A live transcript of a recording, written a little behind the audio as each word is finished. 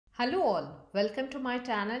Hello all, welcome to my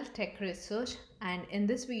channel Tech Research, and in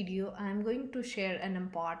this video I am going to share an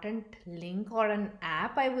important link or an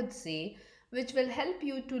app, I would say, which will help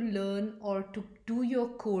you to learn or to do your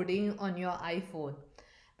coding on your iPhone,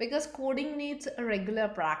 because coding needs a regular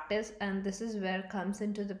practice, and this is where comes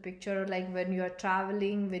into the picture, like when you're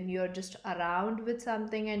traveling, when you're just around with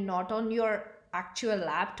something and not on your actual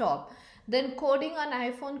laptop, then coding on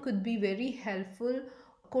iPhone could be very helpful.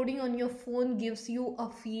 Coding on your phone gives you a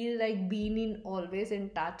feel like being in always in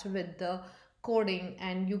touch with the coding,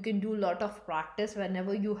 and you can do a lot of practice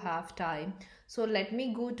whenever you have time. So let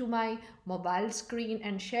me go to my mobile screen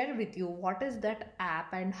and share with you what is that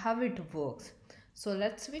app and how it works. So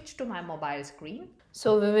let's switch to my mobile screen.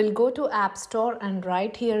 So we will go to App Store and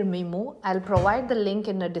right here Mimo. I'll provide the link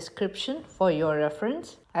in the description for your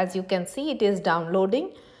reference. As you can see, it is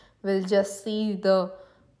downloading. We'll just see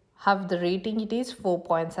have the rating. It is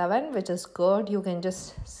 4.7, which is good. You can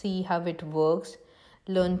just see how it works.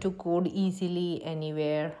 Learn to code easily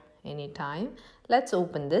anywhere, anytime. Let's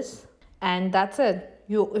open this, and that's it.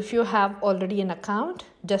 If you have already an account,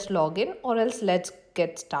 just log in, or else let's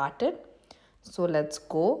get started. So let's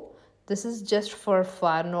go. This is just for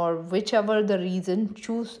fun, or whichever the reason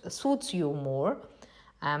suits you more.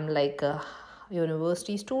 I'm like a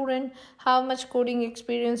university student. How much coding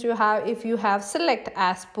experience you have? If you have, select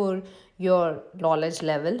as per your knowledge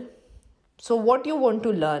level. So what you want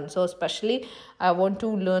to learn? So especially I want to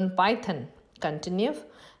learn Python. Continue.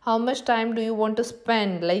 How much time do you want to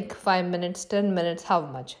spend? Like 5 minutes, 10 minutes, how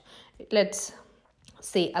much? Let's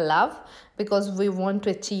say allow, because we want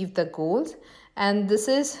to achieve the goals. And this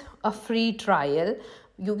is a free trial.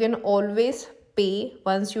 You can always pay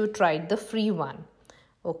once you tried the free one.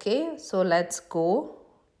 Okay, so let's go.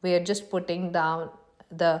 We are just putting down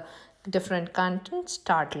the different content,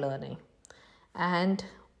 start learning, and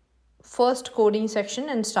first coding section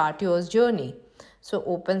and start your journey. So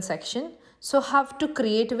open section. So have to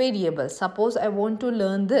create variables. Suppose I want to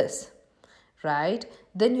learn this, right?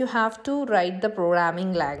 Then you have to write the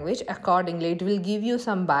programming language accordingly. It will give you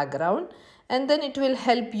some background, and then it will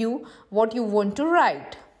help you what you want to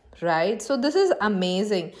write, right? So this is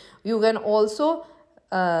amazing. You can also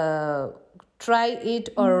try it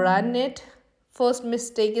or run it. First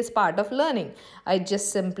mistake is part of learning. I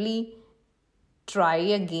just simply try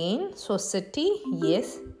again. So city,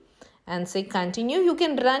 yes, and say continue. You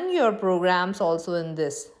can run your programs also in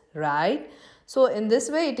this, right? So in this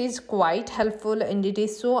way it is quite helpful, and it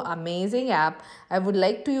is so amazing app. I would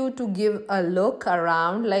like you to give a look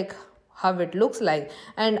around, like how it looks like.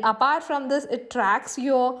 And apart from this, it tracks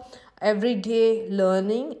your everyday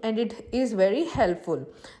learning, and it is very helpful.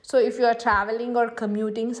 So if you are traveling or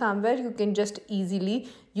commuting somewhere, you can just easily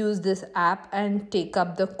use this app and take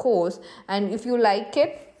up the course. And if you like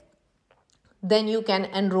it, then you can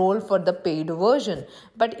enroll for the paid version.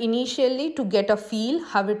 But initially, to get a feel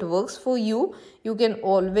how it works for you, you can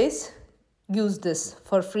always use this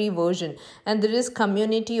for free version. And there is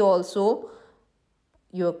community also.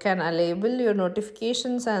 You can enable your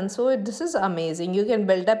notifications, and so this is amazing. You can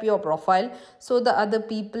build up your profile so the other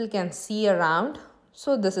people can see around.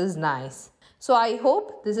 So this is nice. So I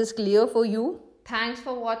hope this is clear for you. Thanks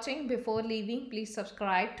for watching. Before leaving, please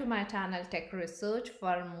subscribe to my channel Tech Research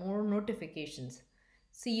for more notifications.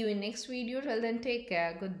 See you in next video. Till then, take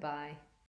care. Goodbye.